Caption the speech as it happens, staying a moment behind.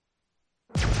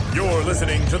You're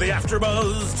listening to the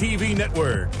AfterBuzz TV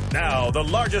Network, now the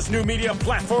largest new media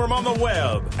platform on the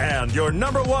web, and your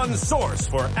number one source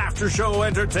for after-show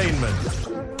entertainment.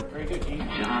 Very good, Keith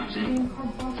Johnson.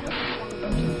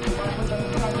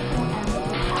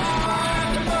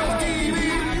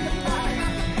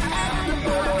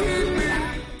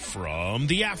 From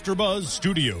the AfterBuzz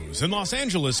Studios in Los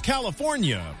Angeles,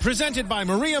 California, presented by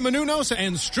Maria Menounos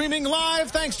and streaming live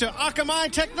thanks to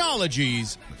Akamai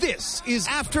Technologies, this is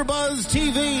AfterBuzz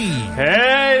TV.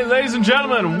 Hey, ladies and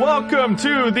gentlemen, welcome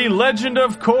to the Legend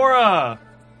of Korra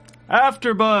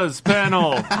AfterBuzz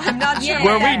panel. I'm not sure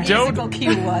where what that we don't. musical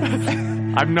cue was.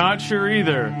 I'm not sure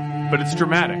either, but it's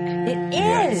dramatic.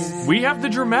 It is. We have the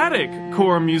dramatic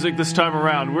Korra music this time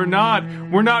around. We're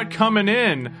not coming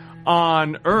in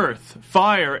on earth,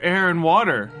 fire, air, and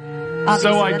water.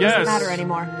 Obviously, so I that guess doesn't matter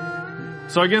anymore.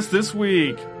 So I guess this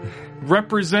week,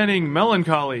 representing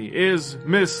melancholy is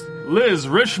Miss Liz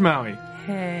Rishmaui.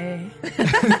 Hey.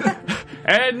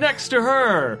 And next to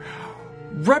her,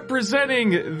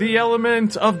 representing the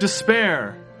element of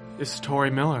despair, is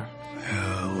Tori Miller.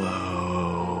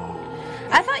 Hello.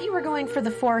 I thought you were going for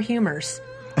the four humors.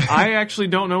 I actually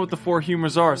don't know what the four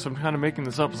humors are, so I'm kind of making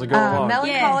this up as I go along.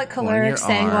 Melancholic, choleric,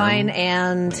 sanguine,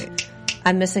 and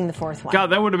I'm missing the fourth one. God,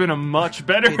 that would have been a much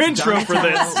better intro for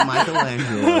this.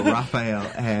 Michelangelo, Raphael,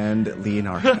 and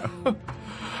Leonardo.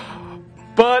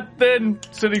 But then,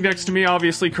 sitting next to me,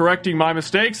 obviously correcting my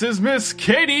mistakes, is Miss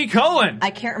Katie Cullen. I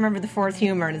can't remember the fourth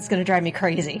humor, and it's going to drive me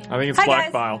crazy. I think it's Hi,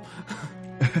 Black guys. Bile.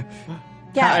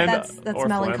 Yeah, And, that's or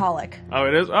melancholic. phlegm. Oh,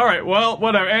 it is? All right, well,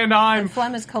 whatever. And I'm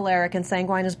Phlegm is choleric, and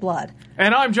sanguine is blood.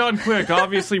 John Quick,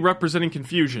 obviously representing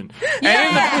confusion. Yeah,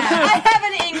 I have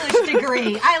an English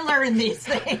degree. I learned these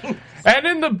things. And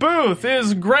in the booth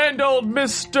is grand old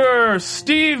Mr.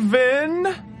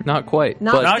 Steven. Not quite.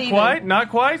 Not Steven. quite. No,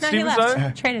 he Steven's left.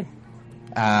 on. Traded.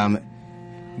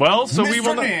 Well, so we Mr.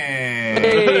 will not. Nick.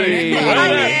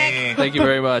 Hey. Thank you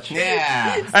very much.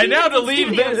 Yeah. And now to leave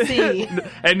Studio this, C.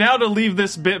 and now to leave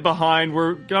this bit behind,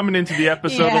 we're coming into the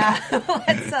episode. Yeah,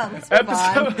 let's move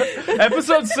on.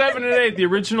 Episode 7 and 8, the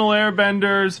original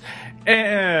Airbenders,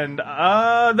 and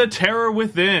the Terror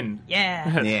Within.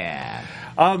 Yeah. Yeah.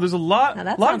 There's a lot. Now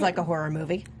that lot sounds of- like a horror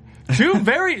movie. two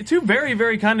very,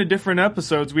 very kind of different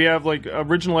episodes. We have like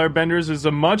original Airbenders is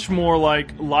a much more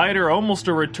like lighter, almost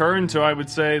a return to I would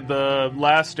say the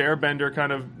last Airbender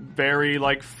kind of very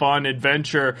like fun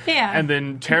adventure. Yeah. And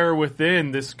then Terror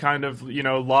Within, this kind of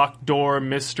locked door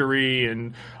mystery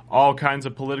and all kinds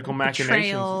of political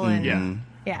Betrayal machinations. and-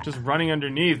 Yeah. Just running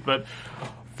underneath, but.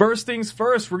 First things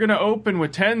first, we're going to open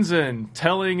with Tenzin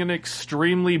telling an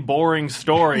extremely boring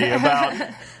story about.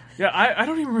 Yeah, I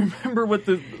don't even remember what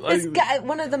the. This guy,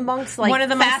 one of the monks, like One of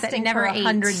the monks that fasting never for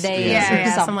 100 eats. days Yeah, or yeah,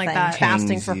 something, something like that.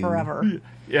 fasting for Hangs you. forever.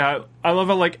 Yeah, I love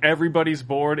how like everybody's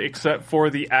bored except for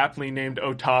the aptly named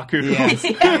Otaku. Yes.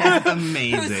 It's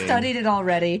amazing. Who studied it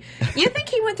already. You think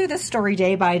he went through this story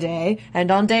day by day, and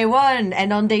on day 1,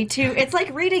 and on day 2, it's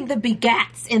like reading the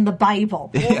begats in the Bible.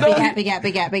 Begat.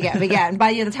 And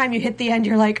by the time you hit the end,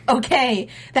 you're like, okay,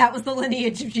 that was the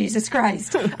lineage of Jesus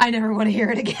Christ. I never want to hear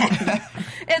it again.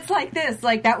 It's like this,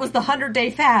 like that was the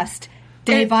 100-day fast.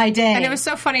 Day by day. And it was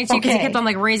so funny, too, because he Okay. kept on,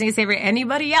 like, raising his favorite.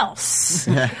 Anybody else?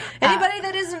 Anybody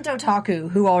that isn't otaku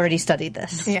who already studied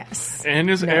this. Yes. And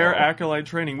his air acolyte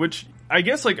training, which I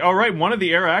guess like all right, one of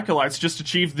the air acolytes just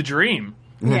achieved the dream.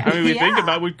 Yeah. I mean, we think Yeah.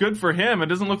 about it, good for him. It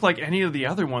doesn't look like any of the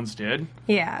other ones did.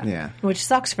 Yeah. Yeah. Which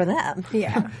sucks for them.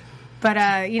 Yeah. But,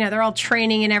 they're all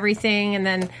training and everything. And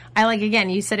then I like, again,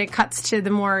 you said it cuts to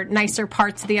the more nicer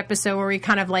parts of the episode where we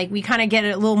kind of get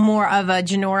a little more of a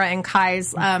Jinora and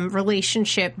Kai's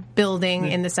relationship building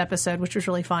in this episode, which was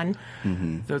really fun.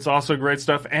 That's also great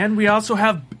stuff. And we also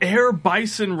have air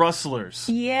bison rustlers.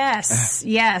 Yes,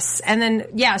 yes. And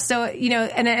then, so,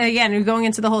 and again, going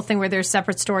into the whole thing where there's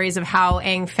separate stories of how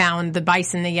Aang found the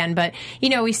bison again. But,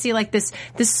 we see like this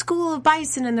school of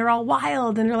bison and they're all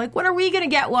wild and they're like, when are we going to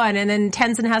get one? And then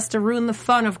Tenzin has to ruin the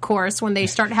fun, of course, when they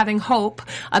start having hope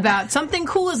about something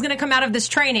cool is going to come out of this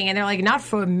training. And they're like, not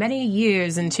for many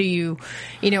years until you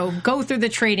go through the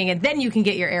training and then you can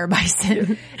get your air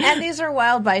bison. And these are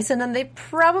wild bison, and they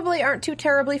probably aren't too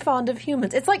terribly fond of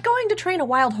humans. It's like going to train a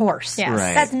wild horse. Yes.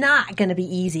 Right. That's not going to be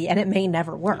easy, and it may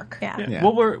never work. Yeah. Yeah.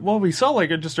 Well, we saw like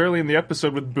just early in the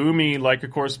episode with Boomy, like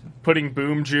of course putting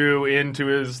Boomju into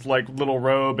his like little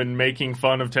robe and making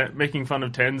fun of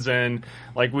Tenzin.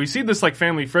 Like we see this like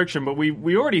family friction, but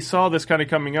we already saw this kind of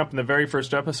coming up in the very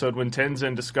first episode when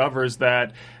Tenzin discovers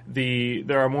that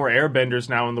there are more airbenders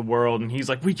now in the world, and he's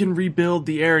like, we can rebuild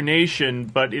the Air Nation,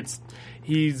 but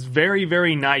he's very,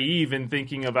 very naive in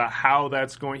thinking about how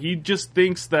that's going. He just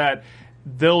thinks that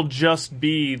they'll just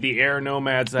be the air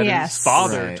nomads that Yes. his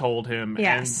father Right. told him.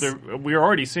 Yes. And we're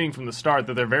already seeing from the start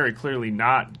that they're very clearly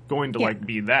not going to like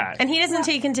be that. And he doesn't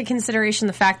take into consideration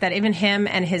the fact that even him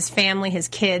and his family, his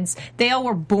kids, they all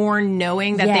were born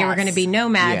knowing that they were Yes. going to be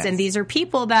nomads. Yes. And these are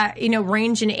people that,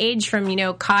 range in age from,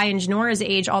 Kai and Janora's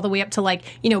age all the way up to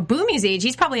Boomy's age.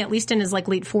 He's probably at least in his late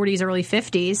 40s, early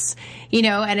 50s,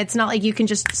 and it's not like you can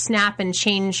just snap and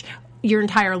change your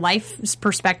entire life's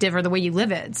perspective or the way you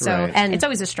live it. So Right. And- it's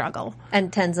always a struggle.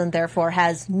 And Tenzin, therefore,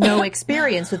 has no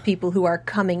experience with people who are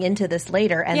coming into this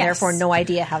later, and Yes. therefore no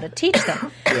idea how to teach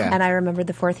them. Yeah. And I remember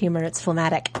the fourth humor, it's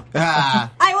phlegmatic. Ah,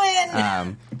 I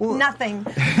win! Nothing.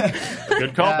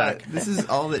 Good callback. this is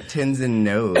all that Tenzin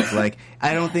knows. Like,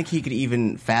 I don't think he could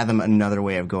even fathom another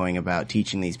way of going about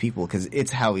teaching these people because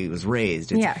it's how he was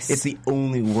raised. Yes. It's the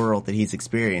only world that he's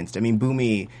experienced. I mean,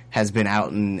 Boomy has been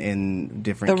out in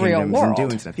different The real kingdoms world. and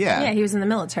doing stuff. Yeah. Yeah, he was in the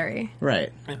military.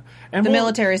 Right. And The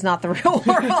military is not the real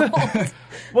world.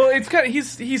 Well, it's kind of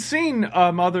he's seen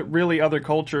other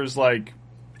cultures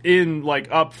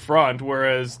up front,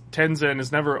 whereas Tenzin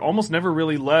has almost never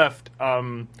really left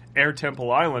Air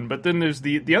Temple Island. But then there's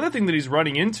the other thing that he's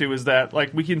running into is that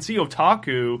we can see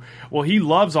Otaku. Well, he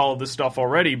loves all of this stuff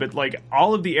already, but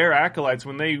all of the Air acolytes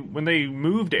when they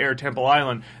moved to Air Temple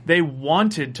Island, they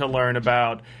wanted to learn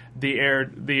about the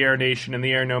Air Nation and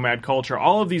the Air Nomad culture.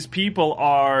 All of these people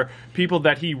are people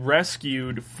that he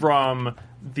rescued from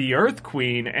the Earth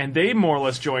Queen, and they more or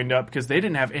less joined up because they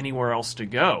didn't have anywhere else to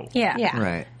go. Yeah. Yeah.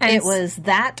 Right. And It was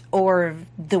that or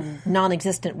the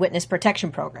non-existent witness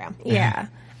protection program. Yeah.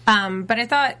 But I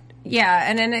thought,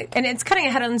 and it's cutting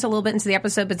ahead into a little bit into the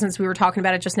episode, but since we were talking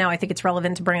about it just now, I think it's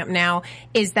relevant to bring up now,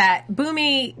 is that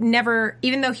Boomy never,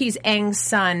 even though he's Aang's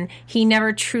son, he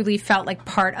never truly felt like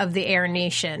part of the Air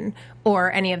Nation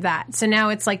or any of that. So now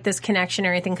it's this connection or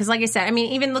everything. Because like I said, I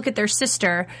mean, even look at their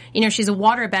sister. She's a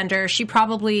waterbender. She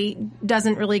probably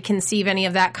doesn't really conceive any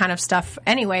of that kind of stuff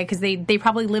anyway, because they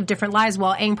probably live different lives,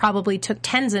 while Aang probably took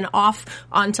Tenzin off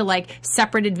onto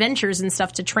separate adventures and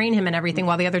stuff to train him and everything,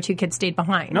 while the other two kids stayed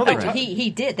behind. No, they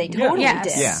He did. They totally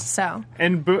Yes. did. Yeah. So.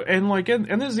 And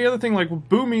there's the other thing,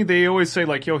 Boomy, they always say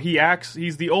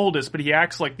he's the oldest, but he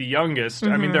acts like the youngest.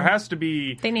 I mean, there has to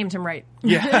be. They named him right.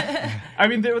 Yeah. I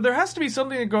mean, there has to be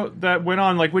something that went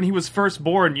on. When he was first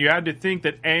born, you had to think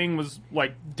that Aang was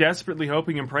desperately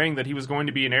hoping and praying that he was going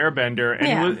to be an airbender,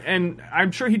 and and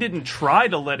I'm sure he didn't try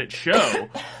to let it show,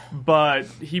 but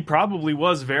he probably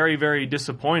was very, very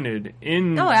disappointed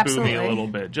in absolutely. Boomy a little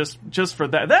bit. Just for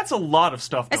that, that's a lot of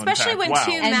stuff to Especially unpack. when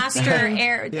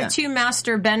Wow. two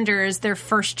master benders, their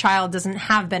first child doesn't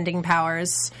have bending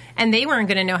powers, and they weren't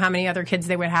going to know how many other kids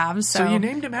they would have. So you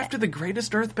named him after the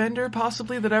greatest earthbender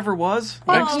possibly that ever was,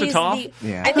 Well, next to he's Toph?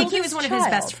 Yeah. I think he was Oldest one of his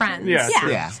child. best friends. Yeah,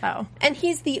 true. Yeah. So And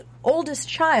he's the oldest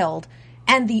child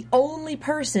and the only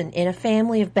person in a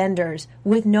family of benders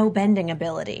with no bending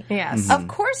ability. yes, Of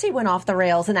course he went off the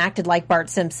rails and acted like Bart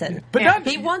Simpson. But not-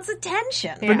 he wants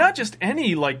attention. But not just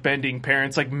any bending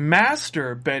parents,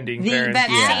 master bending parents. that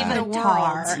Yeah. saved the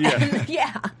Avatar. world.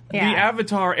 Yeah. The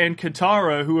Avatar and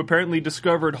Katara, who apparently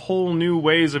discovered whole new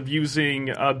ways of using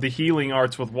the healing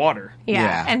arts with water. Yeah,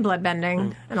 Yeah. and blood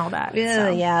bending and all that. Yeah,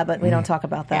 so. yeah, but we don't talk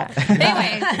about that.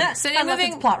 Anyway, so then Unless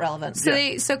moving it's plot relevant.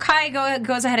 So Kai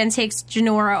goes ahead and takes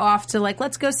Janora off to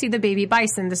let's go see the baby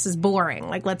bison. This is boring.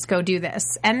 Let's go do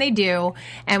this. And they do.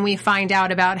 And we find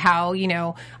out about how,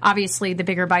 obviously the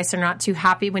bigger bison are not too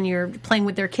happy when you're playing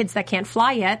with their kids that can't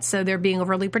fly yet. So they're being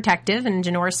overly protective, and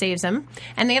Janora saves him.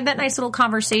 And they have that nice little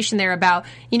conversation there about,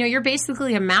 you're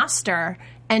basically a master.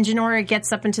 And Janora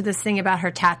gets up into this thing about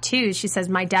her tattoos. She says,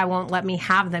 "My dad won't let me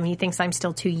have them. He thinks I'm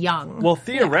still too young." Well,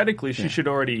 theoretically, she should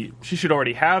already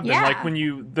have them.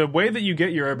 Yeah. The way that you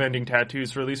get your airbending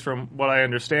tattoos, for at least from what I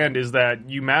understand, is that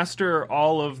you master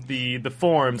all of the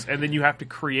forms, and then you have to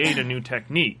create a new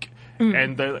technique.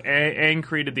 And Aang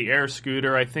created the air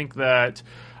scooter. I think that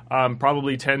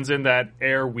probably Tenzin, that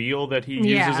air wheel that he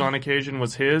uses on occasion,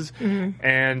 was his.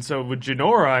 And so with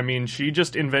Janora, I mean, she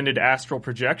just invented astral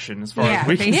projection, as far as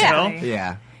we can tell.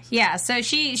 Yeah. Yeah, so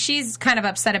she's kind of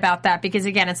upset about that because,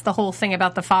 again, it's the whole thing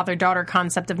about the father-daughter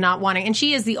concept of not wanting, and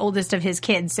she is the oldest of his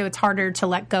kids, so it's harder to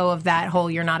let go of that whole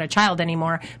 "you're not a child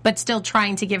anymore," but still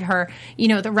trying to give her,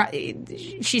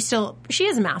 she is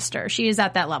a master. She is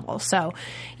at that level. So,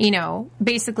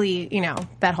 basically,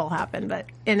 that whole happened.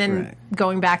 And then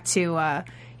going back to,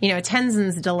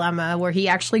 Tenzin's dilemma, where he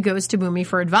actually goes to Boomy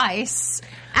for advice.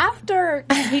 After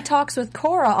he talks with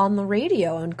Korra on the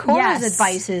radio, and Korra's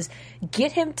advice is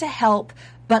get him to help,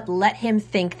 but let him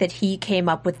think that he came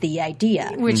up with the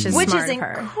idea. Which is smart of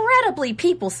her. incredibly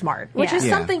people smart, which is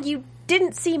Yeah. something you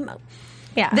didn't see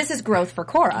Yeah. This is growth for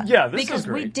Korra. Yeah, this because is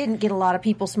great. we didn't get a lot of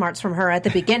people smarts from her at the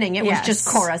beginning. It was just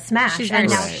Korra smash. She's and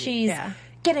very now right. she's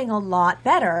getting a lot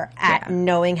better at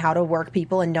knowing how to work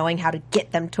people and knowing how to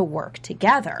get them to work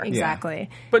together.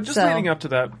 Exactly. But just leading up to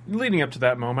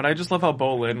that moment, I just love how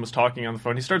Bolin was talking on the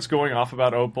phone. He starts going off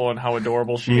about Opal and how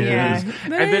adorable she is. But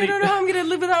And then I don't know how I'm going to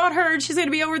live without her. She's going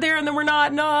to be over there and then we're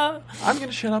not. No. I'm going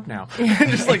to shut up now.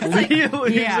 Just like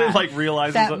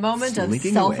realizes that moment of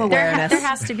Sleeping self-awareness. There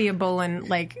has to be a Bolin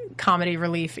like comedy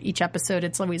relief each episode.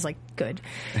 It's always like good.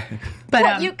 But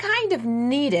well, you kind of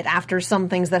need it after some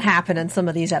things that happen in some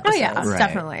of these episodes. Oh yeah,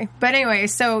 definitely. But anyway,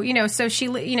 so so she,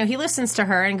 he listens to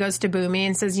her and goes to Boomy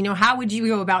and says, how would you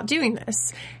go about doing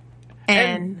this?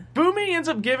 And Boomy ends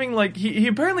up giving, he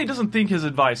apparently doesn't think his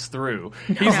advice through.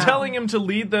 He's telling him to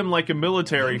lead them like a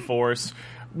military force,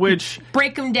 which...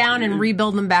 break them down and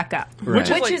rebuild them back up. Right.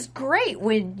 Which is great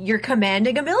when you're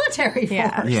commanding a military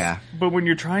force. Yeah. But when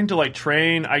you're trying to,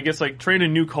 train a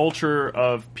new culture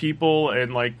of people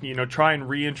and, try and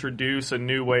reintroduce a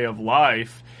new way of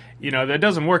life... that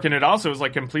doesn't work, and it also is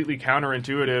completely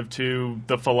counterintuitive to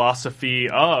the philosophy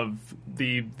of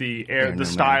the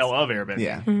style of Airbenders.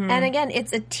 Yeah. Mm-hmm. And again,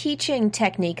 it's a teaching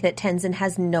technique that Tenzin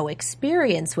has no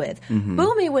experience with.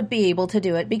 Boomy would be able to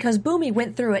do it because Boomy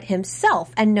went through it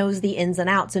himself and knows the ins and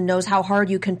outs and knows how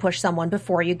hard you can push someone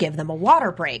before you give them a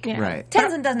water break. Yeah. Right.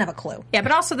 Tenzin doesn't have a clue. Yeah,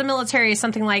 but also the military is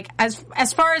something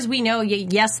as far as we know,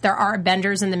 yes, there are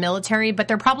benders in the military, but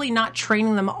they're probably not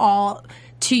training them all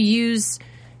to use...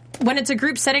 When it's a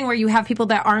group setting where you have people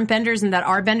that aren't benders and that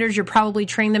are benders, you're probably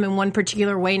training them in one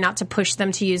particular way, not to push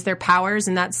them to use their powers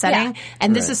in that setting. Yeah.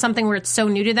 And this is something where it's so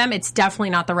new to them, it's definitely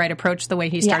not the right approach the way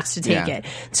he starts to take it.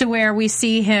 To where we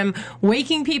see him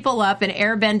waking people up and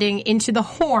airbending into the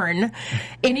horn.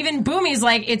 And even Boomy's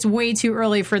like, it's way too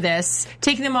early for this.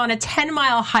 Taking them on a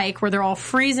 10-mile hike where they're all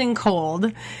freezing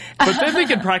cold. But then they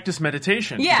can practice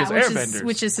meditation. because airbenders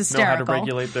which is know how to hysterical.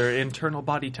 regulate their internal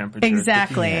body temperature.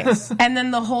 Exactly. And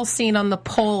then the whole scene on the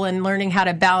pole and learning how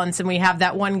to balance, and we have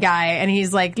that one guy and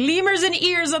he's like, lemurs and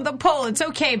ears on the pole, it's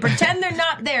okay, pretend they're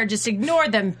not there, just ignore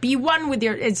them, be one with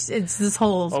your... It's this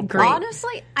whole great...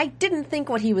 Honestly, I didn't think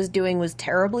what he was doing was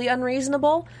terribly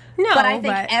unreasonable. No, but I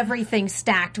think everything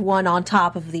stacked one on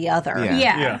top of the other.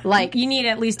 Yeah. Like, you need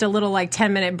at least a little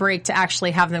 10-minute break to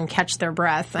actually have them catch their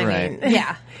breath. I mean...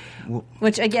 Yeah.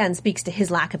 Which, again, speaks to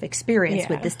his lack of experience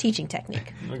with this teaching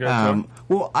technique.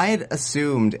 Well, I had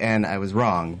assumed, and I was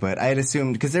wrong, but I had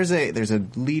assumed, because there's a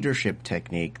leadership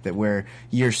technique that where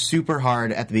you're super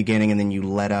hard at the beginning and then you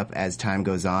let up as time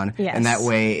goes on. Yes. And that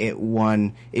way it,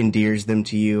 endears them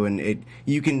to you, and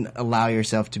you can allow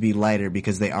yourself to be lighter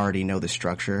because they already know the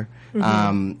structure.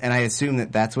 And I assume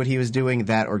that that's what he was doing,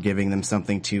 that or giving them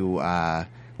something to,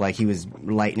 he was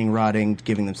lightning rodding,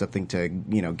 giving them something to,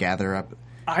 gather up.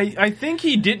 I think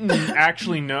he didn't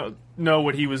actually know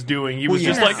what he was doing. He was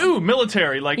just ooh,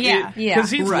 military. Because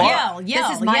he's yell, this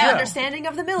is my understanding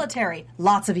of the military.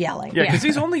 Lots of yelling. Yeah, because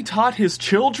he's only taught his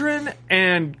children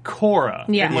and Korra.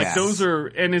 Yeah. And those are,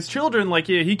 and his children,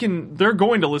 they're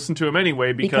going to listen to him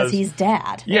anyway because he's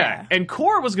dad. Yeah. And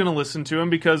Korra was going to listen to him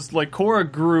because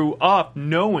Korra grew up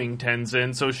knowing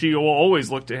Tenzin, so she will always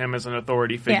look to him as an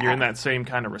authority figure in that same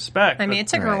kind of respect. I mean, it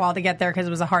took her a while to get there because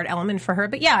it was a hard element for her.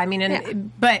 But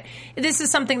but this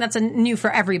is something that's new for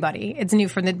everybody. It's new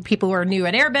for the people who are new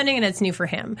at airbending, and it's new for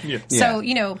him. Yeah. So,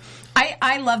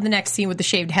 I love the next scene with the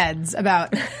shaved heads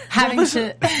about having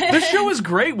to... The show is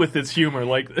great with its humor.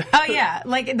 Oh, yeah.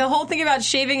 The whole thing about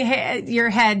shaving your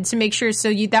head to make sure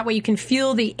that way you can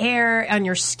feel the air on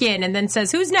your skin, and then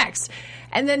says, who's next?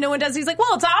 And then no one does. He's like,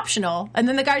 well, it's optional. And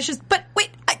then the guy's just, but wait,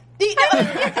 you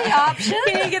didn't get the option.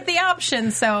 He didn't get the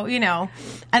option, so,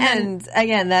 And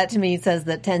again, that to me says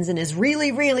that Tenzin is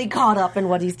really, really caught up in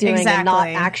what he's doing and not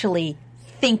actually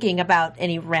thinking about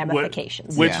any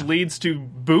ramifications. Which leads to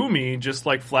Boomy just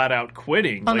flat out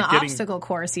quitting. On the obstacle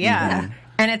course, And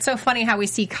it's so funny how we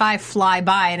see Kai fly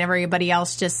by and everybody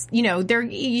else just,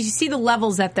 you see the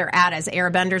levels that they're at as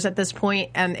airbenders at this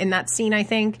point, and in that scene, I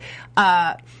think.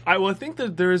 I think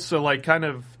that there's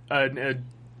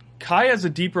Kai has a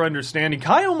deeper understanding.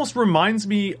 Kai almost reminds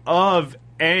me of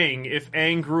Aang, if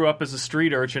Aang grew up as a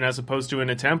street urchin as opposed to in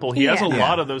a temple. He has a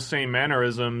lot of those same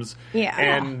mannerisms. Yeah.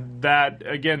 And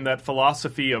that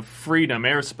philosophy of freedom,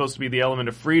 air is supposed to be the element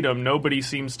of freedom. Nobody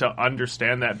seems to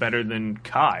understand that better than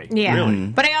Kai. Yeah. Really.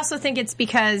 But I also think it's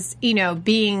because,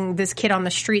 being this kid on the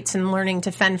streets and learning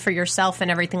to fend for yourself and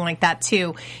everything like that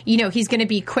too, he's going to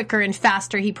be quicker and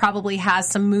faster. He probably has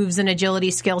some moves and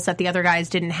agility skills that the other guys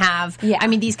didn't have. Yeah. I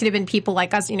mean, these could have been people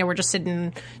like us, we're just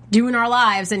sitting doing our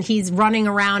lives, and he's running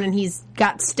around and he's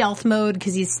got stealth mode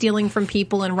because he's stealing from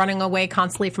people and running away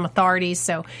constantly from authorities.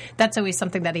 So that's always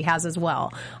something that he has as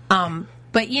well.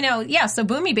 But, so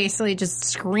Boomy basically just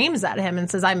screams at him and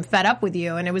says, I'm fed up with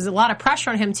you. And it was a lot of pressure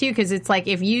on him, too, because it's like,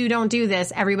 if you don't do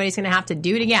this, everybody's going to have to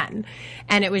do it again.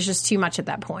 And it was just too much at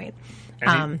that point.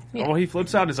 And he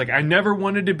flips out. He's like, I never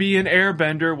wanted to be an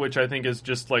airbender, which I think is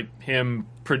just like him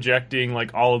projecting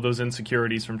like all of those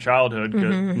insecurities from childhood.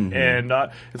 And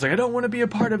it's like, I don't want to be a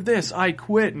part of this. I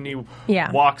quit. And he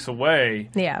walks away.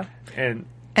 Yeah.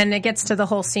 And it gets to the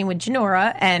whole scene with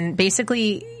Jinora, and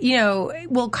basically,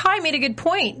 Kai made a good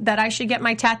point that I should get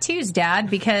my tattoos, Dad,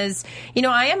 because,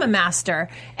 I am a master.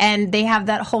 And they have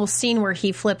that whole scene where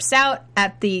he flips out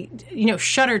at the,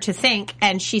 shudder to think,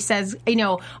 and she says, I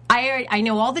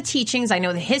know all the teachings, I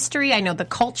know the history, I know the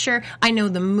culture, I know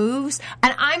the moves,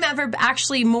 and I'm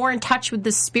actually more in touch with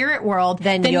the spirit world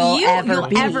than you'll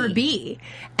ever be.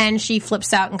 And she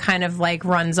flips out and kind of like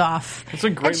runs off. It's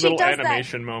a great little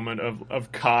animation moment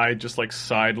of Kai just like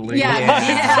sidling.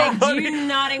 Yeah. Do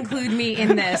not include me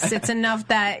in this. It's enough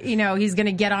that, he's going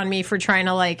to get on me for trying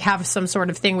to like have some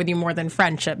sort of thing with you more than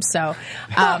friendship. So,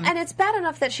 and it's bad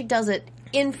enough that she does it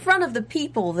in front of the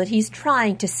people that he's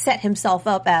trying to set himself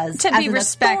up as be an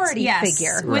authority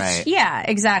figure. Which,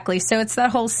 exactly. So it's that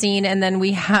whole scene, and then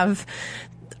we have,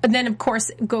 and then of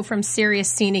course go from serious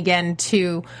scene again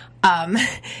to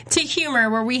humor,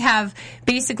 where we have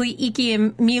basically Iki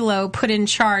and Milo put in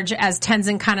charge as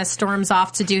Tenzin kind of storms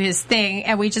off to do his thing,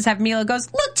 and we just have Milo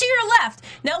goes, look to your left,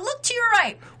 now look to your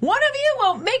right, one of you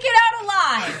won't make it out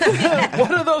alive.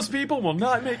 One of those people will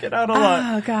not make it out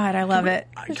alive. Oh God, I love it.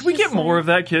 Can we get more of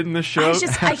that kid in the show?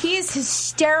 He is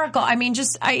hysterical. I mean,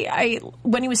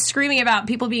 when he was screaming about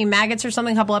people being maggots or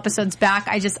something a couple episodes back,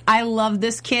 I love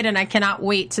this kid, and I cannot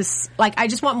wait to, I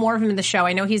just want more of him in the show.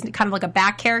 I know he's kind of like a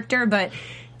back character, but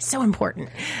so important.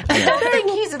 I don't think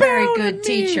he's a very good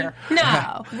teacher.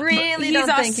 No. Really don't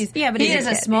think he's... Yeah, but he is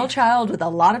a small child with a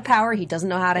lot of power he doesn't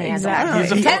know how to handle.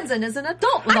 Exactly. Tenzin is an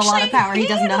adult with a lot of power he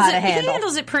doesn't know how to handle. He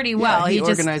handles it pretty well. He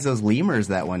organized those lemurs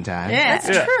that one time. Yeah,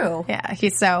 that's true.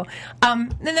 Yeah,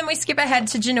 and then we skip ahead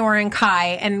to Jinora and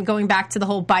Kai, and going back to the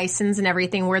whole bisons and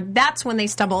everything, where that's when they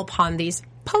stumble upon these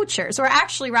poachers, or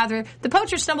actually rather the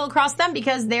poachers stumble across them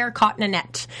because they're caught in a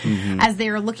net as they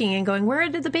are looking and going, where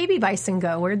did the baby bison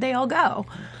go? Where did they all go?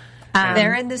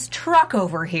 They're in this truck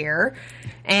over here,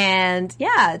 and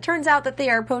it turns out that they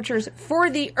are poachers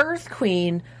for the Earth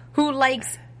Queen, who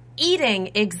likes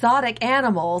eating exotic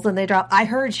animals, and I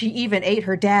heard she even ate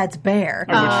her dad's bear.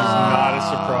 Which is not a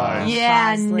surprise.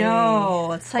 Yeah, Bosley.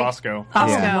 No. It's like Bosco.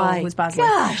 Bosco was Bosley.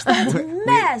 Gosh, that's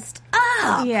messed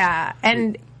up. Yeah,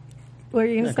 and what are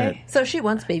you going to say? So she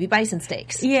wants baby bison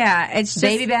steaks. Yeah, it's just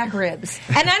baby back ribs.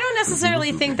 And I don't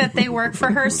necessarily think that they work for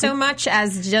her so much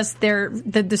as just they're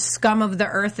the scum of the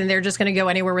earth, and they're just going to go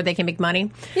anywhere where they can make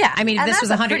money. Yeah. I mean, if and this was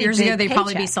 100 years ago, they'd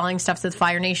probably be paycheck. selling stuff to the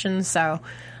Fire Nation, so...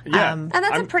 Yeah. And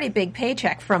that's a pretty big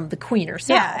paycheck from the queen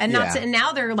herself. Yeah, and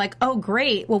now they're like, oh,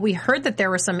 great. Well, we heard that there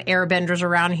were some airbenders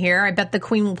around here. I bet the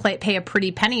queen will pay a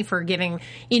pretty penny for giving,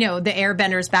 the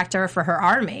airbenders back to her for her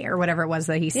army, or whatever it was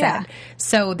that he said. Yeah.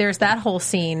 So there's that whole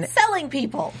scene. Selling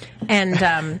people. And,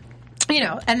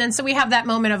 and then so we have that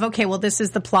moment of, okay, well, this is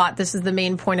the plot. This is the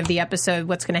main point of the episode.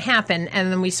 What's going to happen?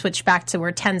 And then we switch back to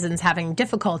where Tenzin's having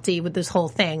difficulty with this whole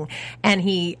thing.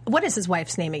 And what is his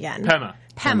wife's name again?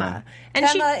 Pema. And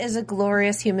Pema is a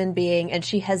glorious human being, and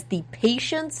she has the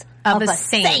patience of a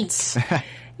saint.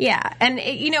 Yeah, and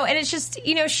and it's just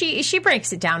she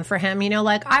breaks it down for him.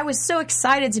 Like, I was so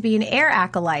excited to be an air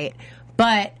acolyte,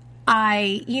 but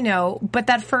but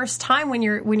that first time when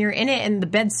you're in it and the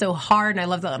bed's so hard, and I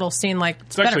love that little scene. Like,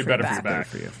 it's actually better for your back.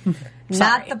 For you.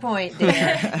 Not the point,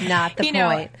 dear. Not the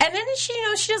point. And then she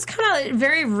just kind of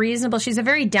very reasonable. She's a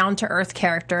very down to earth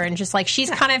character, and just like she's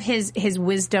kind of his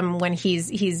wisdom when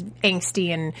he's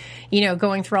angsty and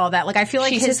going through all that. Like, I feel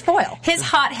like she's his foil. His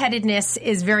hot headedness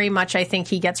is very much, I think,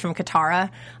 he gets from Katara.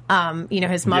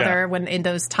 His mother, when in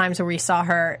those times where we saw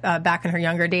her back in her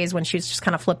younger days, when she was just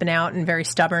kind of flipping out and very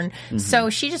stubborn. Mm-hmm. So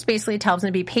she just basically tells him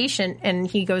to be patient, and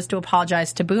he goes to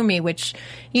apologize to Boomy, which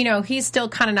he's still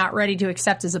kind of not ready to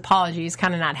accept his apology. He's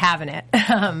kind of not having it.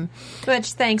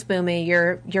 Which, thanks, Boomy.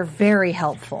 You're very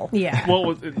helpful. Yeah.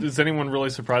 Well, is anyone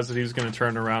really surprised that he was going to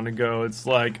turn around and go, it's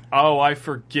like, oh, I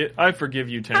forgive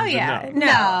you, Tenzin? Oh, yeah. No.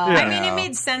 I mean, it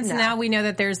made sense. No. Now we know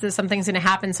that there's something's going to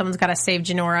happen. Someone's got to save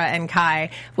Jinora and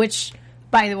Kai, which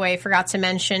by the way, forgot to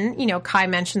mention, Kai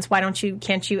mentions,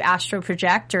 can't you astro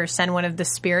project or send one of the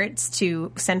spirits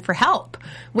to send for help,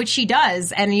 which she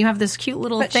does, and you have this cute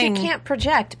little thing. But she can't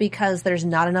project because there's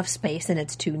not enough space and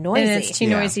it's too noisy. And it's too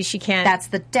noisy, she can't. That's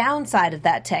the downside of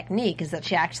that technique, is that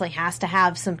she actually has to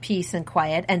have some peace and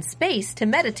quiet and space to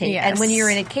meditate. Yes. And when you're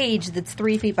in a cage that's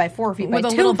 3 feet by 4 feet with by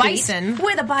a 2 little feet, bison.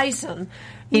 with a bison.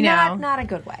 Not a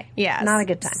good way. Yeah, not a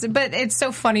good time. But it's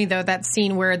so funny though, that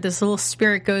scene where this little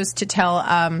spirit goes to tell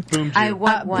I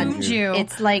want one. Boomju.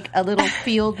 It's like a little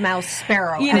field mouse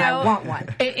sparrow, and I want one.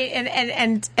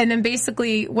 And then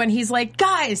basically when he's like,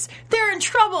 guys, they're in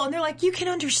trouble, and they're like, you can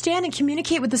understand and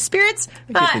communicate with the spirits.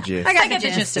 I get the gist. I get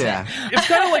the gist of it. It's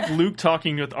kind of like Luke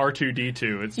talking with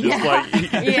R2-D2. It's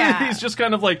just he's just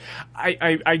kind of like,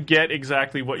 I get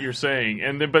exactly what you're saying,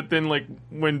 but then like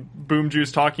when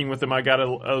Boomju's talking with him,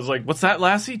 I was like, what's that,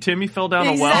 Lassie? Timmy fell down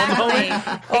a well?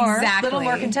 Or a little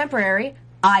more contemporary,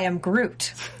 I am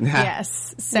Groot.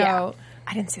 Yes. So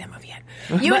I didn't see that movie yet.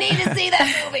 You need to see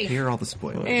that movie. Here are all the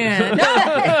spoilers.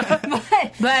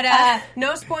 But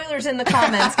no spoilers in the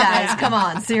comments, guys. Come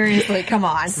on, seriously, come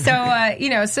on. So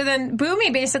so then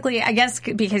Boomy basically, I guess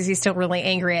because he's still really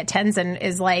angry at Tenzin,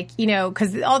 is like,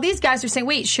 because all these guys are saying,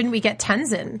 wait, shouldn't we get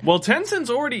Tenzin? Well, Tenzin's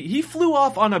he flew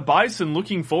off on a bison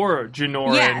looking for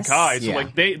Jinora and Kai, so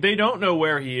like they don't know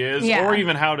where he is or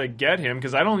even how to get him,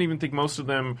 because I don't even think most of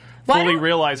them fully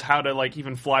realize how to like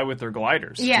even fly with their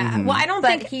gliders. Yeah, well, I don't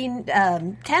think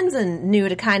Tenzin knew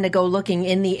to kind of go looking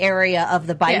in the area of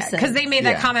the bison, because they made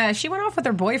that comment. She went off with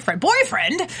her boyfriend.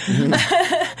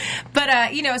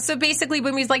 But so basically,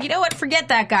 Boomy's like, you know what? Forget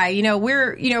that guy.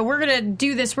 We're gonna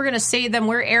do this. We're gonna save them.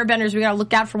 We're airbenders. We gotta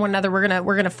look out for one another.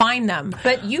 We're gonna find them.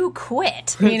 But you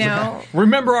quit.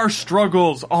 Remember our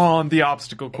struggles on the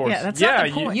obstacle course. Yeah, that's not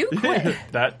the point. You quit.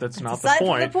 That's not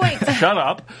the point. Shut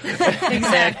up. Exactly.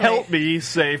 And help me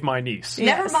save my niece.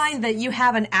 Never mind that you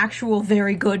have an actual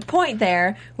very good point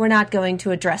there. We're not going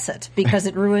to address it because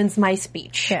it ruins my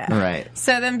speech. Yeah. Right.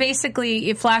 So then basically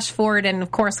you flash forward, and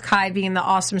of course Kai, being the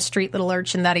awesome street little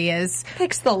urchin that he is,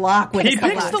 picks the lock with He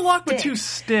picks the lock with 2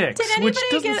 sticks, which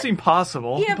doesn't seem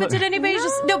possible. Yeah, but did anybody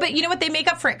No, but you know what? They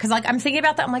make up for it, because like I'm thinking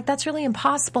about that. I'm like, that's really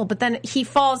impossible. But then he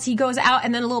falls, he goes out,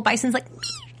 and then a little bison's like,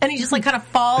 and he just like kind of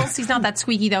falls. He's not that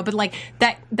squeaky though, but like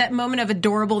that moment of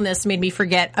adorableness made me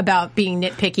forget about being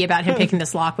nitpicky about him picking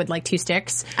this lock with like 2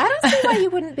 sticks. I don't see why you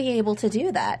wouldn't be able to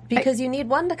do that, because you need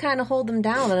one to kind of hold them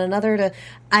down and another to.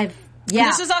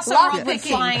 This is also wrong with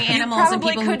flying animals and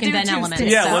people who can bend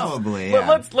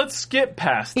elements. Let's skip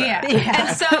past that.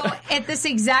 And so at this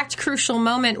exact crucial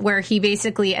moment where he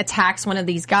basically attacks one of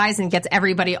these guys and gets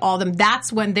everybody,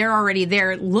 that's when they're already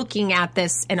there looking at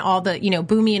this, and all the,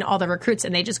 Boomy and all the recruits,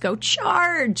 and they just go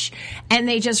charge, and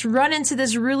they just run into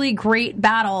this really great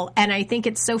battle. And I think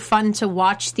it's so fun to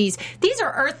watch these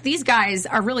guys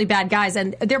are really bad guys,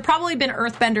 and they've probably been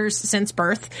earthbenders since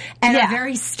birth and are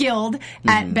very skilled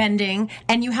at bending.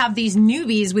 And you have these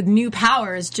newbies with new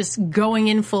powers just going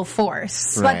in full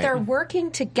force. Right. But they're working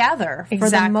together for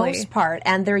the most part,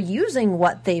 and they're using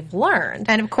what they've learned.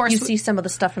 And of course, you see some of the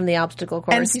stuff from the obstacle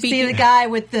course. And you see the guy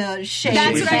with the shade.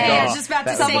 That's what I was just about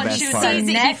to say. He sees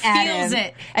it, he feels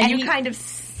it, and you kind of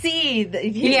see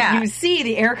you see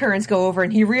the air currents go over,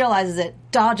 and he realizes it,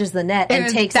 dodges the net,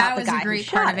 and takes out the guy. That was a great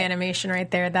part of animation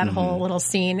right there, that whole little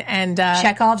scene. And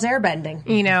Chekhov's airbending.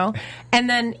 And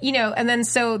then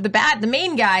so the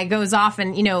main guy goes off,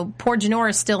 and poor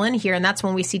Jinora's still in here, and that's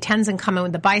when we see Tenzin come in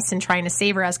with the bison trying to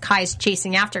save her as Kai's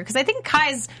chasing after her, because I think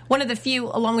Kai's one of the few,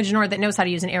 along with Jinora, that knows how to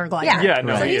use an air glider.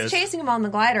 So he's chasing him on the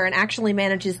glider and actually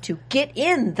manages to get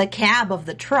in the cab of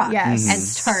the truck and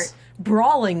start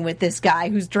brawling with this guy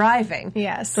who's driving.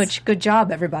 Yes. Which, good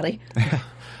job, everybody.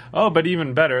 Oh, but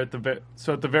even better, at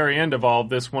the very end of all of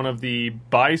this, one of the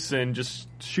bison just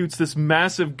shoots this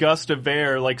massive gust of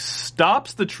air, like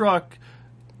stops the truck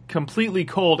completely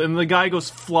cold, and the guy goes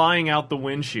flying out the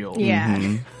windshield.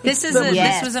 Yeah. This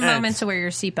was a moment to wear your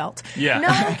seatbelt. Yeah.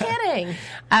 No kidding.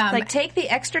 Take the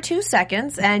extra 2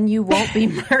 seconds and you won't be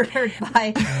murdered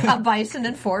by a bison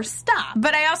in forced stop.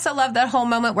 But I also love that whole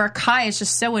moment where Kai is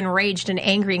just so enraged and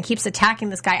angry and keeps attacking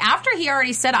this guy after he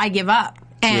already said, I give up.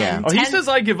 And he says,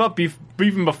 I give up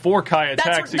even before Kai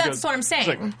attacks. That's what I'm saying.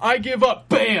 Like, I give up,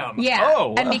 bam! Yeah.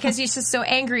 Oh. And because he's just so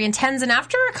angry, and Tenzin,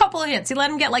 after a couple of hits, he let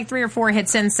him get like 3 or 4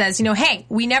 hits in, says, hey,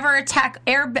 we never attack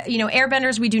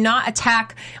airbenders, we do not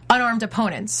attack unarmed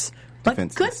opponents.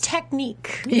 But good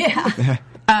technique. Yeah.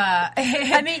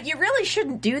 I mean, you really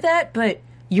shouldn't do that, but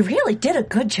you really did a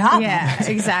good job. Yeah,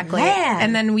 exactly. Man.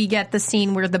 And then we get the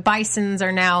scene where the bisons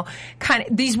are now kind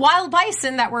of these wild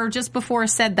bison that were just before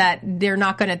said that they're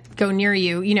not going to go near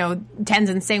you. You know,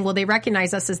 Tenzin's saying, well, they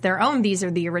recognize us as their own. These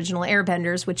are the original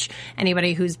Airbenders, which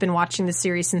anybody who's been watching the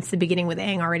series since the beginning with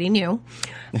Aang already knew.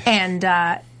 And,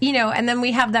 you know, and then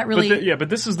we have that really... But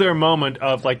this is their moment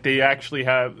of, like, they actually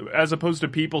have, as opposed to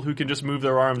people who can just move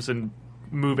their arms and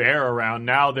move air around,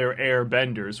 now they're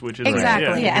airbenders, which is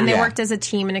exactly. And they worked as a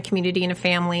team in a community and a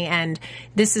family, and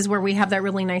this is where we have that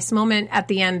really nice moment at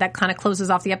the end that kind of closes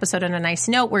off the episode on a nice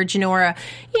note where Jinora,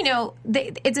 you know,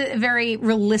 it's a very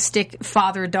realistic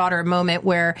father-daughter moment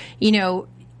where, you know,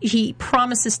 he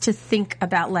promises to think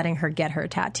about letting her get her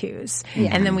tattoos. Yeah.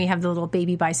 And then we have the little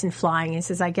baby bison flying. He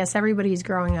says, I guess everybody's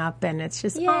growing up, and it's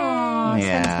just,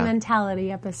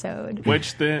 sentimentality episode.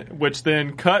 Which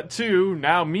then cut to,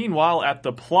 now meanwhile at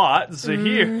the plot,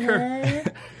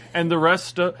 Zahir and the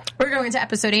rest of... We're going into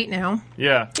episode 8 now.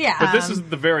 Yeah. But this is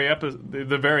the very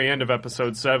end of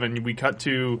episode 7. We cut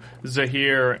to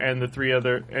Zahir and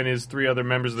his 3 other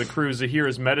members of the crew. Zahir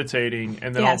is meditating,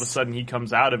 and then all of a sudden he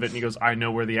comes out of it and he goes, I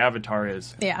know where the Avatar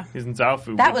is. Yeah. He's in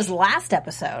Zaofu. That was last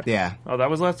episode. Yeah. Oh, that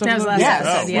was last episode? That was last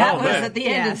episode, That was at the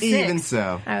end of 6. Even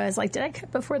so. I was like, did I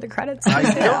cut before the credits?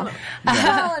 Well,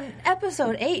 in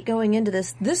episode 8 going into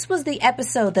this was the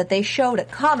episode that they showed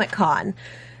at Comic-Con.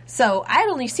 So I'd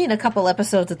only seen a couple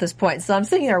episodes at this point, so I'm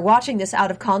sitting there watching this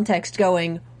out of context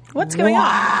going, what's going on?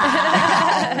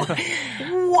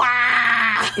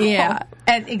 Wow! Yeah,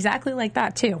 and exactly like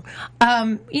that, too.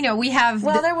 You know, we have...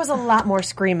 Well, there was a lot more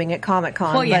screaming at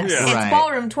Comic-Con, well, yes. but it's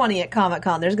Ballroom 20 at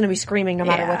Comic-Con. There's going to be screaming no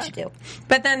matter what you do.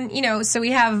 But then, you know, so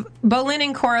we have Bolin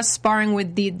and Korra sparring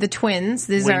with the twins.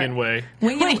 Wing and Wei.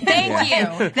 Wing and Thank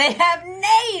you. They have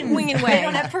names! Wing and Wei. They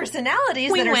don't have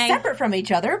personalities that are separate from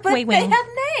each other, but Wei. they have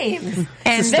names.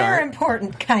 And they're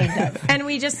important, kind of. And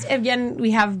we just, again,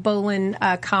 we have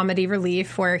Bolin comedy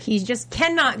relief where he just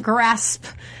cannot grasp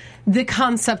the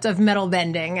concept of metal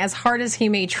bending, as hard as he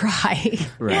may try.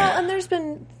 Right. Well, and there's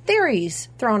been theories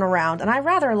thrown around, and I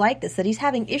rather like this, that he's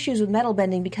having issues with metal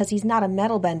bending because he's not a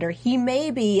metal bender. He may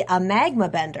be a magma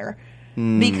bender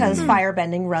because fire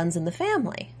bending runs in the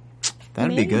family.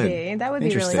 That'd be good. That would be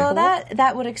really So cool.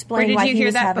 that would explain why he was having... Where did you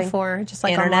hear that before? Just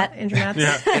like internet?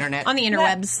 Internet? Internet. On the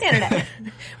interwebs. Internet.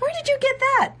 Where did you get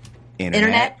that?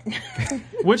 Internet.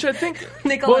 Which I think...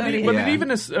 Nickelodeon. But even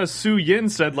as Su Yin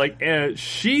said, like,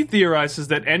 she theorizes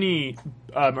that any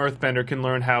earthbender can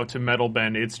learn how to metal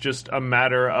bend. It's just a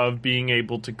matter of being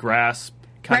able to grasp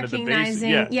kind of the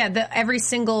basic... every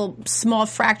single small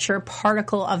fracture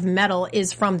particle of metal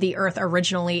is from the earth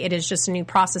originally. It is just a new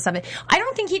process of it. I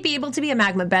don't think he'd be able to be a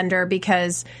magma bender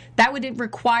because that would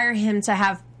require him to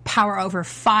have power over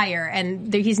fire,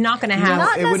 and he's not going to have...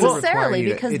 Not necessarily,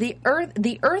 because the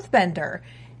earthbender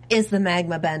is the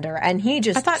magma bender, and he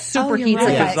just superheats it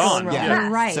by its own rule. You're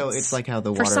right. So it's like how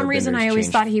the water For some reason, I always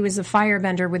thought he was a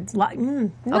firebender with...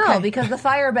 No, because the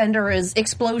firebender is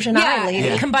explosion eye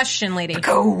lady. Combustion lady.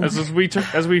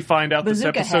 As we find out this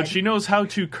Bazooka episode, head. she knows how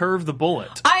to curve the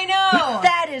bullet. I know!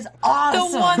 That is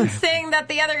awesome. The one thing that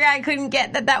the other guy couldn't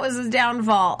get, that was his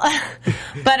downfall.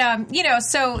 But, you know,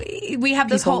 so we have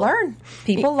this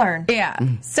People learn. Yeah.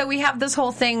 So we have this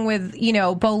whole thing with, you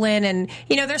know, Bolin and,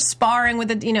 you know, they're sparring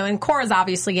with it, you know, and Korra's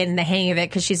obviously getting the hang of it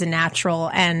because she's a natural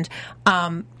and,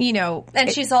 you know.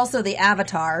 And she's also the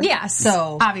Avatar. Yeah.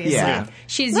 So. Obviously.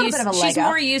 She's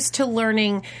more used to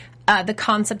learning the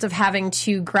concept of having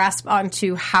to grasp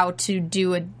onto how to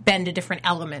bend a different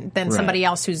element than somebody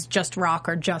else who's just rock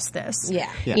or just this. Yeah.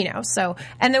 You know, so,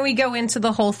 and then we go into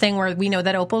the whole thing where we know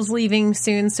that Opal's leaving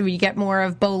soon, so we get more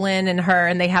of Bolin and her,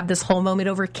 and they have this whole moment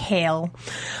over Kale.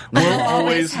 We'll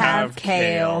always have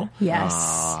Kale.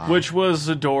 Yes. Which was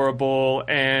adorable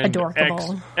and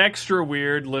extra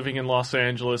weird living in Los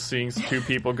Angeles, seeing two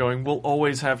people going, we'll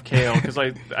always have Kale, because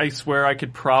I swear I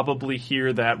could probably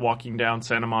hear that walking down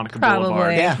Santa Monica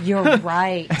Boulevard. Yeah. You're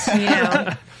right. You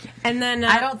know? And then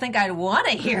I don't think I'd want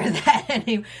to hear that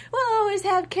anymore. We'll always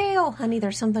have Kale. Honey,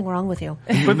 there's something wrong with you.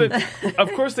 But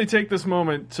of course they take this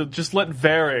moment to just let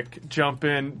Varric jump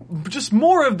in. Just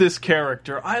more of this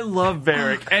character. I love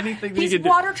Varric. Anything he He's can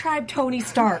Water Tribe Tony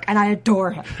Stark, and I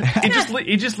adore him. He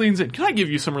just leans in. Can I give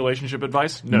you some relationship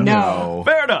advice? No.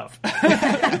 Fair enough.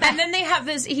 And then they have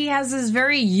he has this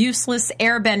very useless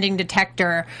airbending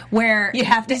detector where you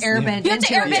have to airbend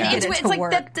into it. It's like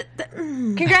work.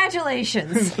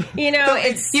 Congratulations. You know,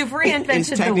 you've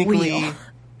reinvented the wheel.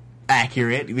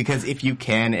 Accurate, because if you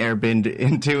can airbend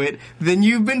into it, then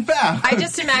you've been found. I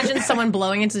just imagine someone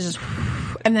blowing into just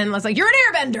And then it's like, you're an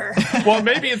airbender. Well,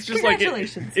 maybe it's just like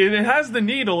Congratulations. it has the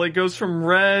needle. It goes from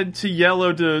red to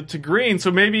yellow to green.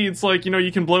 So maybe it's like,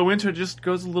 you can blow into it, just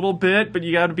goes a little bit, but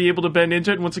you got to be able to bend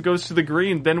into it. And once it goes to the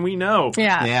green, then we know.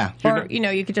 Yeah. Or,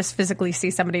 you could just physically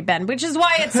see somebody bend, which is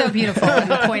why it's so beautiful and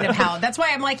the point of how. That's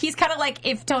why I'm like, he's kind of like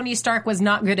if Tony Stark was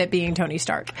not good at being Tony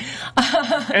Stark.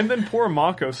 And then poor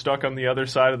Mako stuck on the other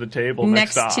side of the table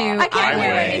Next next to I can't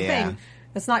hear Aiwei. anything. Yeah.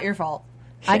 It's not your fault.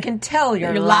 I can tell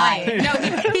you're lying. lying. No,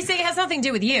 he's saying it has nothing to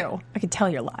do with you. I can tell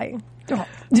you're lying. Well,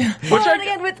 and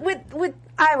again, with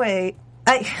Aiwei,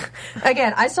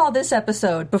 I saw this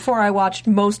episode before I watched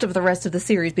most of the rest of the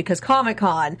series because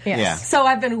Comic-Con. Yes. Yeah. So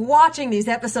I've been watching these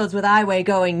episodes with Aiwei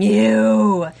going,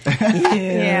 you.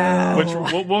 Yeah.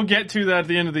 Which we'll get to that at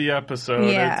the end of the episode.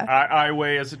 Yeah.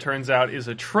 Aiwei, as it turns out, is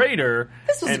a traitor.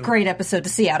 This was a great episode to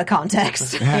see out of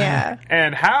context. Yeah.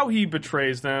 And how he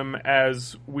betrays them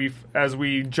as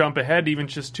we jump ahead even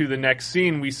just to the next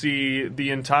scene, we see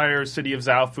the entire city of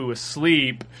Zaofu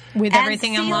asleep. With And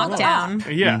everything on sealed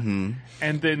lockdown. Yeah.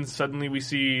 And then suddenly we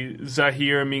see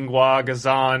Zahir, Minghua,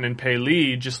 Gazan, and Pei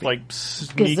Li just like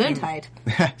sneaking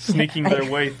their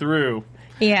way through.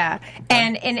 Yeah,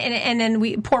 and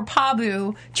then poor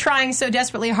Pabu trying so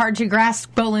desperately hard to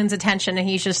grasp Bolin's attention, and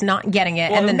he's just not getting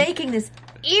it. And then making this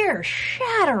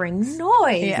ear-shattering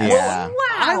noise. Yeah. Yeah. Wow.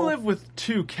 I live with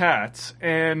 2 cats,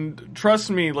 and trust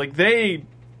me, like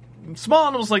small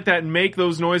animals like that make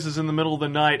those noises in the middle of the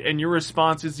night, and your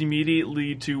response is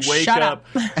immediately to wake Shut up,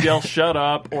 up. yell "shut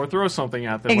up," or throw something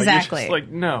at them. Exactly. Like, you're just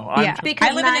like, no, Yeah, Because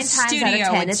I live in 9 a times out of studio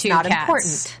 10, with it's 2 not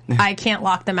cats. I can't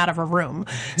lock them out of a room.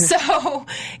 So,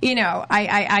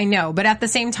 I know. But at the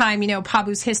same time,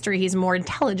 Pabu's history, he's more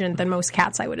intelligent than most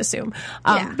cats, I would assume.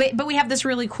 But we have this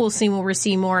really cool scene where we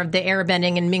see more of the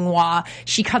airbending and Minghua.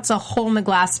 She cuts a hole in the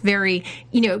glass very,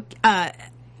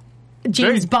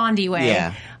 James Bondy way.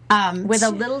 Yeah. With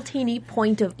a little teeny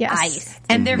point of ice.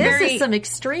 And they're This is some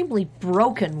extrememely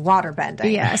broken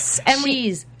waterbending. Yes. And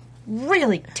she's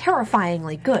really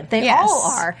terrifyingly good. They Yes.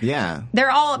 all are. Yeah.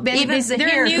 They're all Even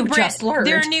Zahir, who just learned.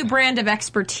 They're a new brand of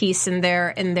expertise in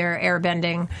their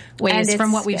airbending ways And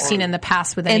from it's what we've scary. seen in the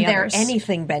past with In any their others.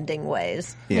 anything bending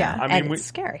ways. Yeah. I mean, And it's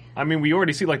scary. we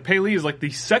already see, like, Pei Li is like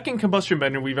the second combustion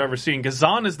bender we've ever seen.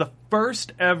 Gazan is the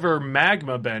first ever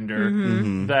magma bender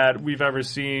that we've ever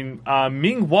seen.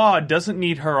 Minghua doesn't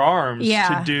need her arms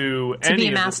to do to any be a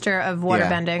of master of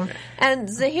waterbending. And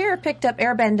Zahir picked up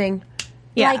airbending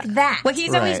Yeah. like that. Well,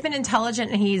 he's always Right. been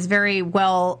intelligent, and he's very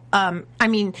well.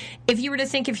 If you were to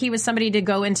think if he was somebody to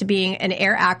go into being an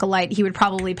air acolyte, he would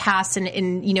probably pass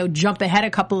and jump ahead a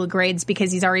couple of grades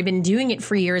because he's already been doing it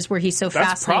for years. Where he's so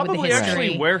That's fascinated with probably the history.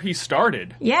 actually where he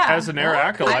started. Yeah. As an air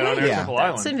acolyte on Air yeah. Temple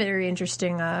That's a Island. very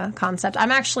interesting concept.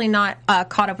 I'm actually not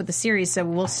caught up with the series, so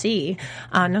we'll see.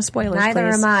 No spoilers,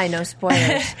 Neither please. am I. No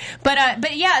spoilers.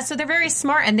 But yeah, so they're very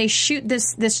smart, and they shoot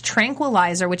this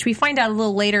tranquilizer, which we find out a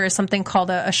little later is something called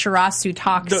a shirasu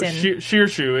toxin.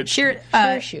 Shirshu. It's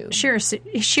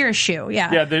Shirshu,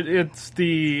 yeah. Yeah, it's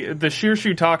the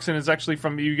Shirshu toxin is actually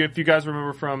from, if you guys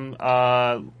remember from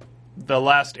the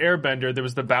last Airbender, there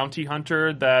was the bounty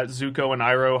hunter that Zuko and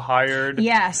Iroh hired.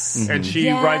 Yes. And she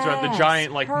rides around the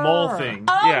giant mole thing.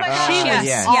 Oh yeah. my gosh, She was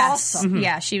yes. awesome.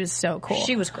 Yeah, she was so cool.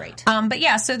 She was great. But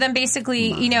yeah, so then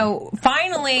basically,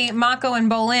 finally Mako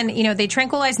and Bolin, they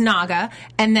tranquilize Naga,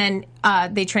 and then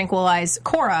they tranquilize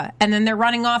Korra, and then they're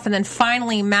running off, and then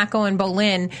finally Mako and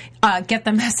Bolin get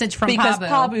the message from Because Pabu.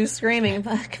 Pabu's screaming,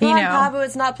 come on, Pabu,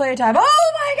 it's not playtime.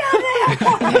 Oh my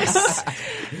god! Yes.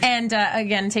 And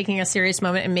again, taking a serious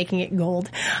moment and making it gold.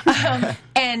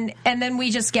 And then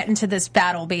we just get into this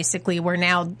battle, basically, where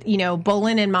now,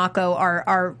 Bolin and Mako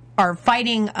are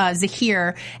fighting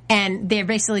Zahir, and they're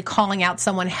basically calling out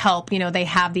someone help. They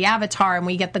have the avatar, and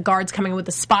we get the guards coming with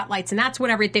the spotlights, and that's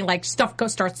when everything, stuff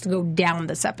starts to go down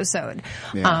this episode.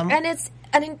 Yeah. And it's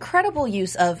an incredible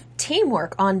use of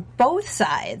teamwork on both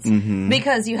sides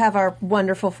because you have our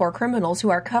wonderful 4 criminals who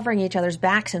are covering each other's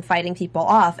backs and fighting people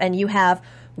off, and you have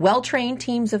well-trained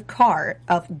teams of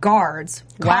guards.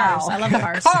 Wow, I love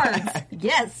cars. Cards.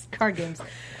 Yes, card games.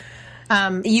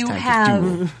 You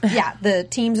have, the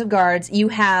teams of guards. You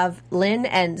have Lin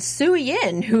and Su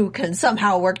Yin, who can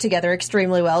somehow work together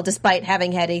extremely well, despite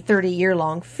having had a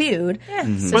 30-year-long feud.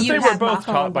 So But you they were have both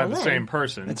Mako taught and by the Bolin. same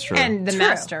person. That's true. And the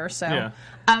master, so. Yeah.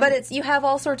 But you have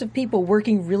all sorts of people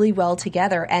working really well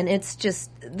together, and it's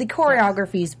just, the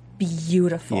choreography is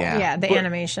beautiful. Yeah. Yeah, the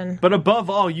animation. But above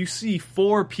all, you see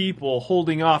 4 people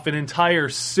holding off an entire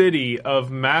city of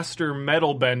master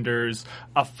metal benders,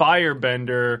 a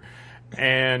firebender,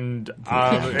 and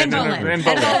Bolin.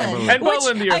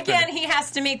 Bolin, the again, he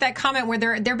has to make that comment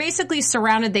where they're basically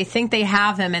surrounded. They think they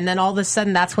have him, and then all of a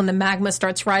sudden, that's when the magma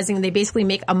starts rising, and they basically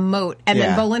make a moat. And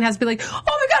then Bolin has to be like, "Oh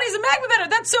my god, he's a magma bender!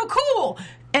 That's so cool!"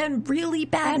 And really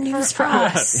bad news for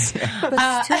us.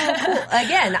 But still cool.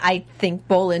 Again, I think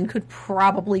Bolin could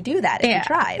probably do that if he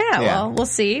tried. Yeah, well, we'll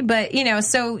see. But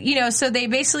so they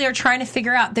basically are trying to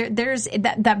figure out there's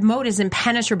that moat is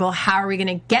impenetrable. How are we going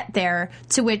to get there?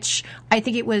 To which I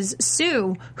think it was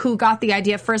Sue who got the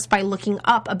idea first by looking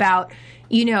up about.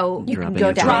 You can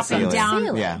go dropping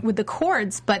down with the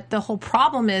cords, but the whole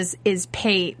problem is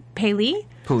Pele,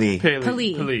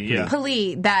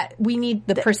 that we need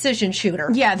the precision shooter.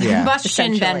 Yeah, the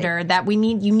combustion bender that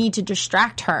you need to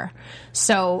distract her.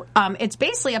 So it's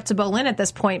basically up to Bolin at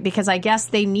this point because I guess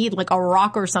they need like a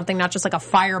rock or something, not just like a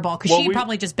fireball, because she'd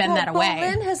probably just bend that away.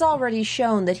 Bolin has already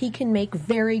shown that he can make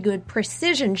very good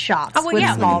precision shots with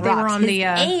small they rocks. Were on His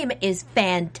aim is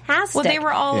fantastic. Well, they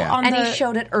were all on and he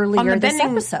showed it earlier this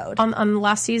episode. On the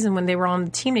last season when they were on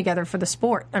the team together for the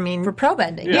sport. I mean, for pro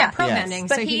bending. Yeah, pro bending.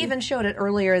 But so he even showed it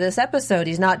earlier this episode.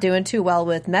 He's not doing too well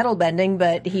with metal bending,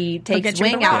 but he takes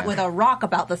Wing out with a rock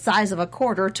about the size of a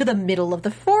quarter to the middle of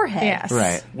the forehead. Yes.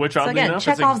 Right. Which, so again,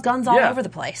 Chekhov's guns all over the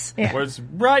place. Yeah. Where it's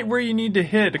right where you need to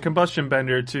hit a combustion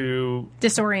bender to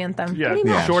disorient them.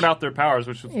 Yeah, short out their powers,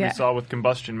 which we saw with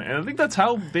Combustion Man. And I think that's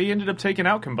how they ended up taking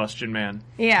out Combustion Man.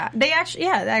 Yeah, they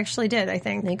actually did, I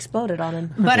think. They exploded on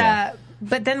him.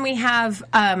 But then we have,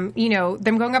 them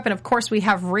going up, and of course we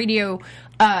have radio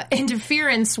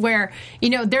interference where,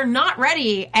 they're not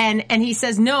ready, and he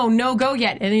says, no, go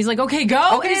yet. And he's like, okay,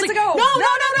 go. Okay, and he's like, go. No.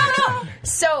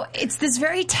 So it's this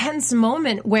very tense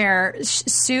moment where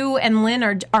Sue and Lynn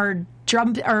are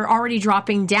already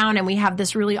dropping down, and we have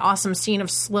this really awesome scene of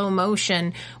slow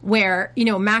motion where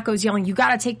Mako's yelling, "You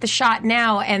got to take the shot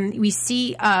now!" And we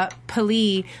see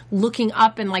Pele looking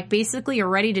up and like basically are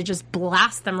ready to just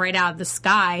blast them right out of the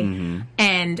sky,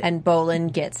 and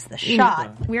Bolin gets the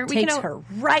shot, takes her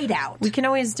right out. We can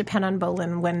always depend on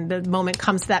Bolin when the moment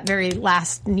comes to that very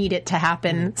last need it to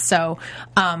happen. So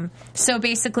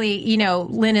basically,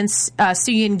 Lynn and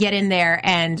Soo-Yin get in there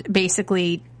and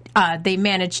basically. They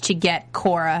managed to get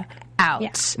Korra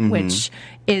out, which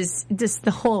is the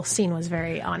whole scene was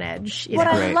very on edge. What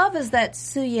I love is that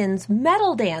Soo-Yin's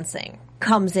metal dancing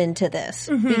comes into this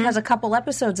because a couple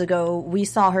episodes ago we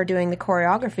saw her doing the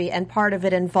choreography, and part of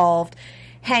it involved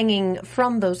hanging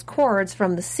from those cords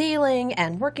from the ceiling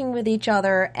and working with each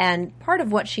other. And part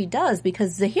of what she does,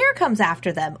 because Zahir comes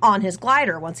after them on his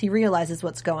glider once he realizes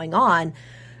what's going on.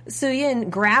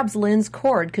 Soo-Yin grabs Lynn's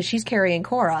cord because she's carrying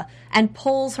Korra and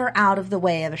pulls her out of the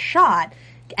way of a shot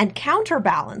and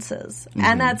counterbalances.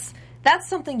 And that's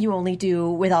something you only do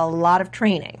with a lot of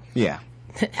training. Yeah.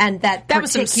 And that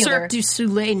was some Cirque du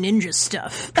Soleil ninja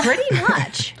stuff. Pretty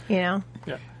much. Yeah.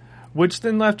 Which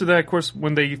then after that, of course,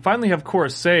 when they finally have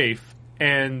Korra safe,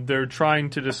 and they're trying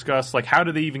to discuss, like, how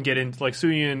do they even get into, like,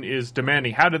 Soo-Yin is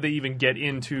demanding, how do they even get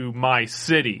into my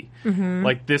city?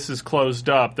 Like, this is closed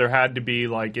up. There had to be,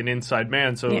 like, an inside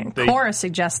man. So Korra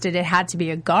suggested it had to be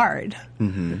a guard.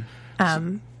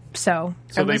 So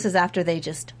this is after they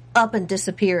just up and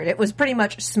disappeared. It was pretty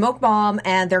much smoke bomb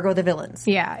and there go the villains.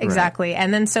 Yeah, exactly. Right.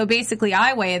 And then so basically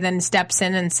Ai then steps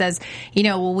in and says,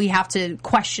 we have to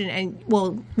question,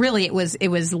 and really it was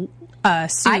Sue.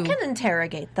 I can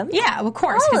interrogate them. Yeah, of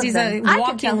course, because he's a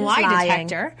walking lie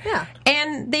detector. Yeah.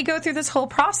 And they go through this whole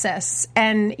process,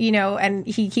 and and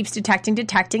he keeps detecting,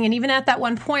 and even at that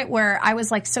one point where I was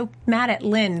like so mad at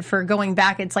Lynn for going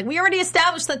back, it's like we already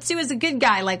established that Sue is a good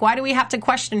guy. Like, why do we have to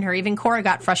question her? Even Korra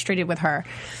got frustrated with her.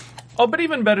 Oh, but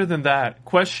even better than that,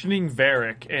 questioning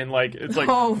Varric, and it's like,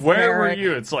 where were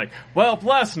you? It's like, well,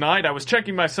 last night I was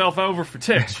checking myself over for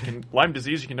ticks. Lyme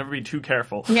disease, you can never be too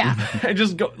careful. Yeah. and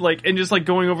just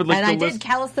going over and I did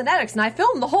calisthenics, and I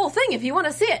filmed the whole thing if you want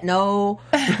to see it. No.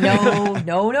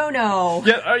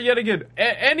 Yet again,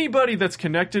 anybody that's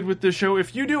connected with this show,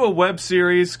 if you do a web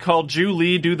series called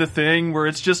Julie Do the Thing, where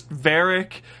it's just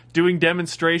Varric doing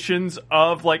demonstrations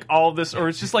of like all this, or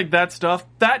it's just like that stuff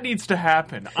that needs to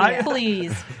happen.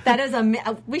 Please, that is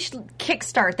we should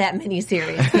kickstart that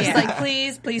miniseries. Just like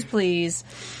please.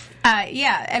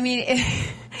 I mean,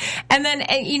 and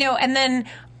then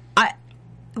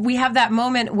we have that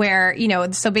moment where,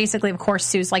 so basically, of course,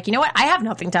 Sue's like, you know what? I have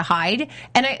nothing to hide.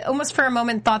 And I almost for a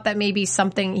moment thought that maybe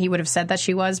something he would have said that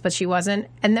she was, but she wasn't.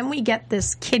 And then we get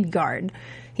this kid guard.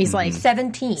 He's like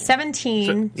 17.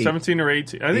 17 or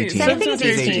 18. I think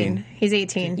 18. He's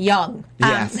 18. Young.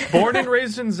 Yes. Born and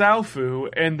raised in Zaofu,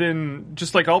 and then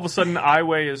just like all of a sudden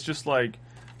Ai is just like,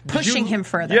 pushing him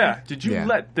further. Yeah. Did you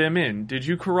let them in? Did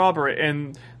you corroborate?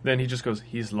 And then he just goes,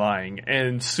 he's lying.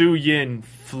 And Su Yin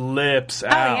flips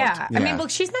out. Oh, yeah. I mean, look,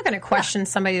 she's not going to question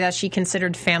somebody that she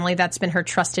considered family that's been her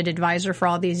trusted advisor for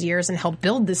all these years and helped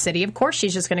build the city. Of course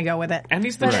she's just going to go with it. And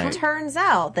he's But it turns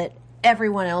out that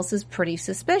everyone else is pretty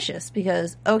suspicious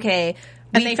because, okay,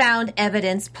 we found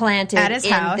evidence planted at his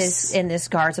house. in this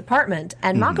guard's apartment.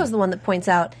 And Mako's the one that points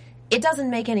out, it doesn't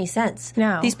make any sense.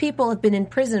 No. These people have been in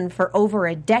prison for over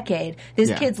a decade.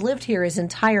 This kid's lived here his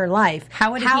entire life.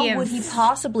 How would he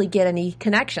possibly get any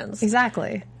connections?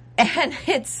 Exactly. And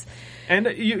it's... And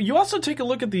you also take a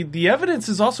look at the evidence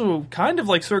is also kind of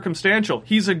like circumstantial.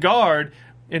 He's a guard,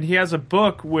 and he has a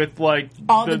book with like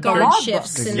all the guard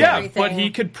shifts and everything. But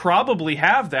he could probably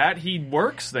have that. He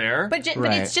works there. But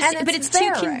it's just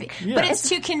it's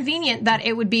too convenient that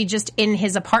it would be just in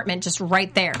his apartment, just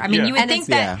right there. I mean, you would think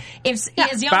that if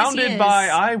as young founded as he is, by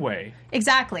Ai Wei.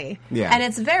 Exactly. Yeah. And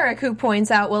it's Varric who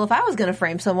points out, well, if I was going to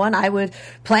frame someone, I would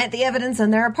plant the evidence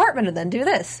in their apartment and then do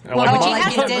this. Like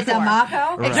you did to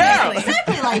Mako? Exactly. Yeah.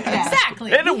 Exactly like that.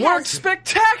 Exactly. And it worked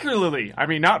spectacularly. I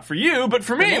mean, not for you, but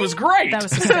for me, it was great. That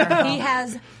was hysterical. He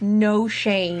has no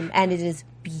shame, and it is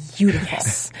beautiful.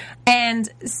 Yes. And,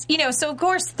 so of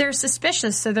course they're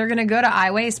suspicious, so they're going to go to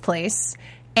Ai Wei's place.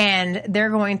 And they're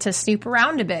going to snoop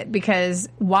around a bit because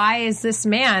why is this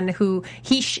man who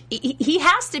he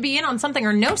has to be in on something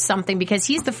or know something because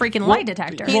he's the freaking lie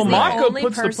detector. He's the only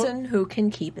person who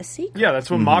can keep a secret. Yeah, that's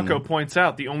what Mako points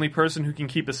out. The only person who can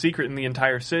keep a secret in the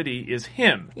entire city is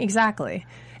him. Exactly.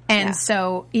 And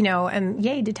so, and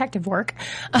yay, detective work.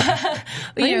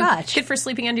 Pretty much. Good for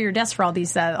sleeping under your desk for all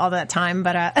that time,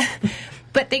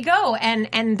 but they go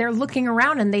and they're looking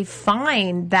around and they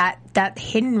find that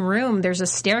hidden room. There's a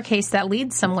staircase that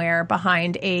leads somewhere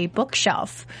behind a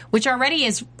bookshelf, which already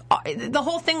is the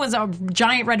whole thing was a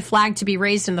giant red flag to be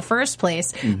raised in the first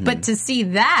place. But to see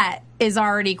that is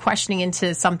already questioning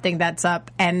into something that's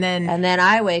up. And then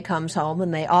Ai Wei comes home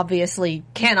and they obviously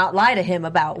cannot lie to him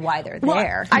about why they're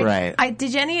there.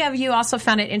 Did any of you also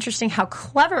found it interesting how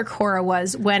clever Korra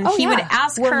was when he would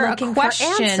ask her a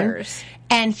question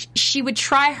and she would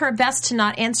try her best to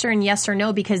not answer in yes or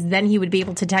no because then he would be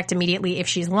able to detect immediately if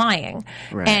she's lying.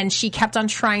 Right. And she kept on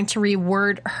trying to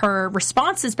reword her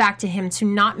responses back to him to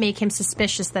not make him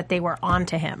suspicious that they were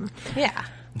onto him. Yeah.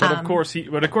 But of course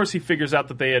he figures out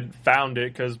that they had found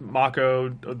it because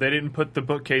Mako, they didn't put the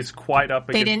bookcase quite up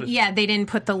against they didn't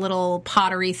put the little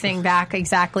pottery thing back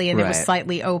exactly and it was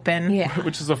slightly open. Yeah.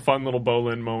 Which is a fun little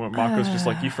Bolin moment. Mako's just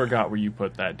like, you forgot where you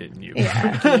put that, didn't you?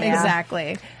 Yeah.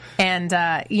 Exactly. And,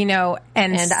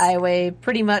 and Ai Wei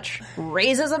pretty much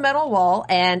raises a metal wall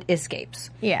and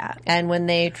escapes. Yeah. And when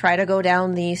they try to go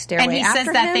down the stairway and he after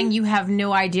says that him, thing, you have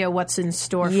no idea what's in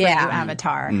store for you,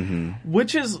 Avatar.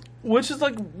 Which is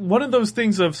like one of those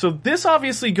things of, so this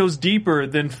obviously goes deeper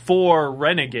than 4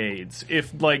 renegades.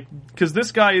 Because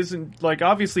this guy isn't,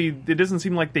 obviously it doesn't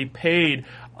seem like they paid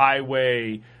Ai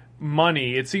Wei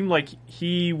money. It seemed like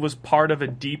he was part of a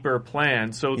deeper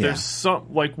plan. So there's some,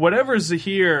 whatever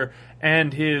Zahir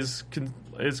and his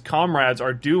comrades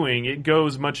are doing, it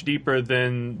goes much deeper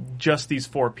than just these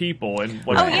 4 people. And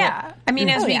I mean,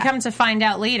 as we come to find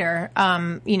out later,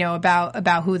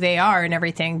 about who they are and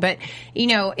everything. But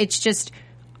it's just,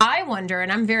 I wonder,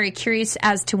 and I'm very curious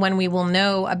as to when we will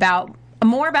know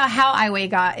more about how Ai Wei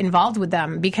got involved with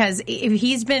them, because if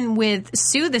he's been with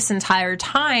Sue this entire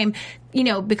time,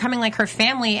 becoming like her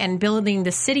family and building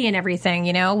the city and everything,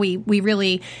 we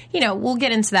really, we'll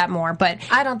get into that more, but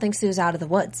I don't think Sue's out of the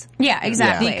woods. Yeah,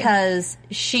 exactly. Because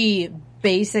she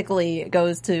basically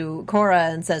goes to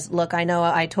Korra and says, look, I know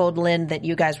I told Lin that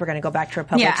you guys were going to go back to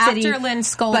Republic City. After Lin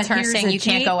scolds her saying you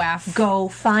can't go after. Go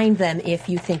find them if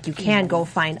you think you can. Go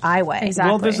find Ai Wei. Exactly.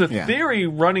 Well, there's a theory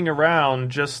running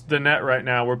around just the net right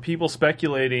now where people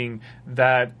speculating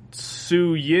that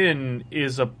Su Yin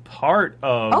is a part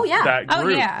of that group. Oh,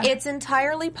 yeah. It's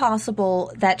entirely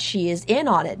possible that she is in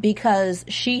on it because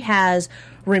she has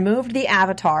removed the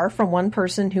avatar from one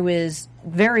person who is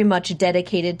very much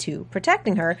dedicated to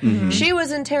protecting her. She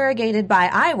was interrogated by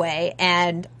Ai Wei,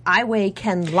 and Ai Wei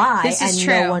can lie, this is and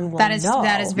true. no one will know.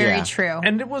 That is very true.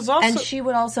 And it was also, and she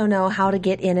would also know how to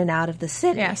get in and out of the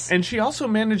city. Yes, and she also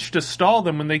managed to stall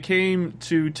them when they came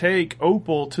to take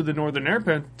Opal to the Northern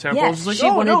Airbender Temple. Yes, she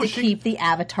wanted to keep the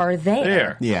avatar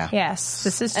there. Yeah. Yes,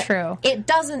 this is true. It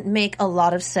doesn't make a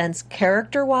lot of sense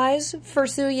character-wise for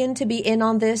Su Yin to be in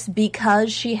on this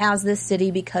because she has this city,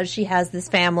 because she has this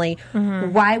family.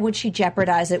 Why would she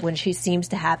jeopardize it when she seems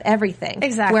to have everything?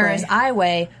 Exactly. Whereas Ai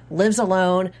Wei lives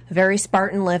alone, very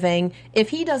Spartan living. If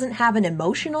he doesn't have an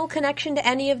emotional connection to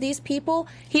any of these people,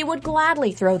 he would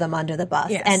gladly throw them under the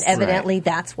bus. Yes. And evidently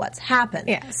that's what's happened.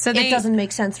 Yeah, so it doesn't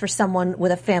make sense for someone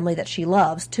with a family that she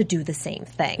loves to do the same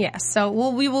thing. Yeah,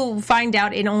 so we will find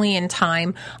out only in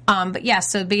time. But yeah,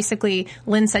 so basically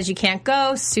Lynn says you can't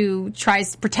go. Sue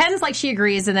pretends like she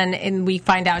agrees, and we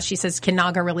find out she says, can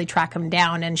Naga really track him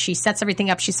down? And she sets everything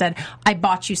up. She said, I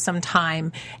bought you some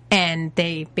time. And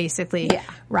they basically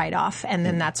ride off. And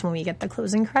then that's when we get the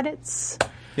closing credits.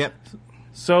 Yep.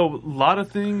 So a lot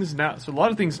of things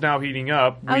now heating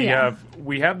up.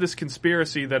 We have this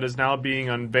conspiracy that is now being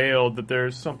unveiled that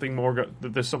there's something more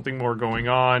going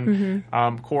on. Mm-hmm.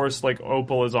 Of course, like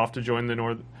Opal is off to join the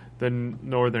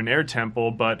Northern Air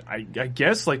Temple, but I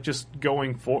guess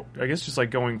going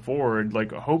forward,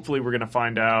 like hopefully we're going to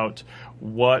find out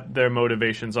what their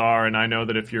motivations are. And I know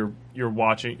that if you're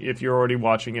already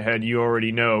watching ahead, you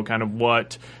already know kind of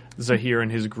what Zahir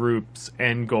and his group's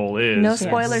end goal is. No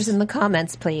spoilers in the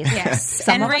comments, please. Yes.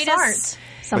 Some of us aren't.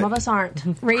 Some of us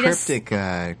aren't. Cryptic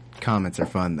comments are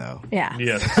fun, though. Yeah.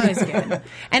 Yes. Always good.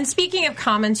 And speaking of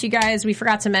comments, you guys, we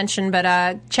forgot to mention,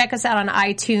 but check us out on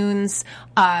iTunes.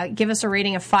 Give us a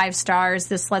rating of 5 stars.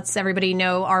 This lets everybody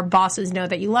know, our bosses know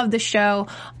that you love the show.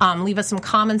 Leave us some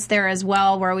comments there as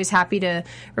well. We're always happy to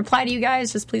reply to you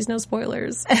guys. Just please no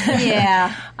spoilers.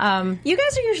 Yeah. You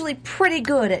guys are usually pretty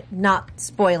good at not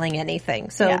spoiling anything.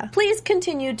 So please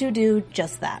continue to do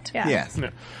just that. Yeah. Yes.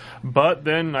 Yeah. But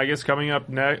then, I guess coming up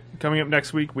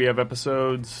next week, we have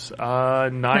episodes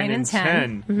 9 and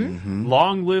 10. Mm-hmm.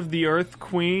 Long live the Earth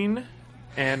Queen,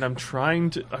 and I'm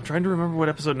trying to remember what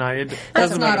episode 9. It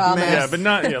That's not ominous. Yeah, but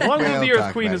not Long live the We'll Earth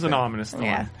talk Queen about is an that. ominous one.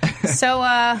 Yeah.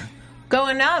 So,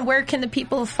 going on, where can the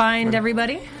people find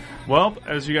everybody? Well,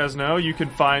 as you guys know, you can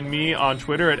find me on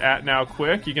Twitter at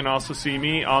 @NowQuick. You can also see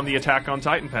me on the Attack on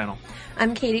Titan panel.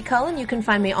 I'm Katie Cullen. You can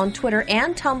find me on Twitter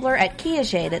and Tumblr at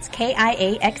Kiaxet. That's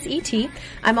Kiaxet.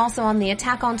 I'm also on the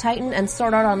Attack on Titan and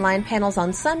Sword Art Online panels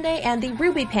on Sunday and the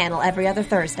Ruby panel every other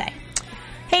Thursday.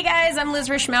 Hey guys, I'm Liz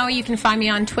Rishmawy. You can find me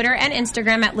on Twitter and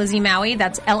Instagram at Lizzie Maui.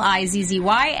 That's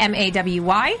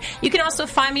LIZZYMAWY. You can also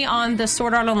find me on the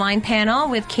Sword Art Online panel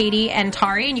with Katie and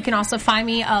Tari, and you can also find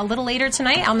me a little later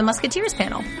tonight on the Musketeers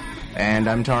panel. And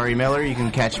I'm Tari Miller. You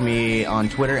can catch me on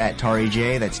Twitter at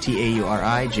TariJ. That's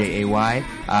TAURIJAY.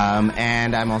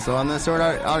 And I'm also on the Sword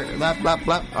Art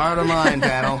Online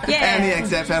panel. Yeah. And the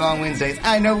XF panel on Wednesdays.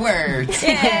 I know words.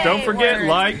 Yay, Don't forget, words.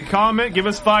 like, comment, give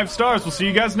us 5 stars. We'll see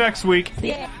you guys next week.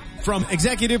 Yeah. From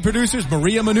executive producers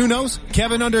Maria Menounos,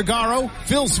 Kevin Undergaro,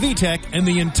 Phil Svitek, and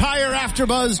the entire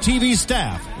AfterBuzz TV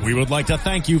staff, we would like to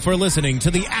thank you for listening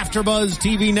to the AfterBuzz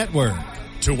TV network.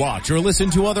 To watch or listen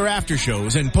to other after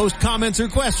shows and post comments or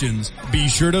questions, be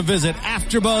sure to visit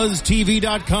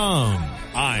AfterBuzzTV.com.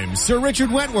 I'm Sir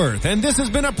Richard Wentworth, and this has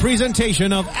been a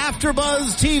presentation of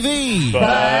AfterBuzz TV.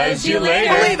 Buzz you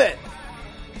later. Believe it!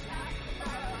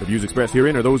 The views expressed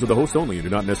herein are those of the host only and do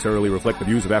not necessarily reflect the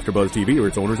views of AfterBuzz TV or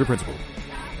its owners or principals.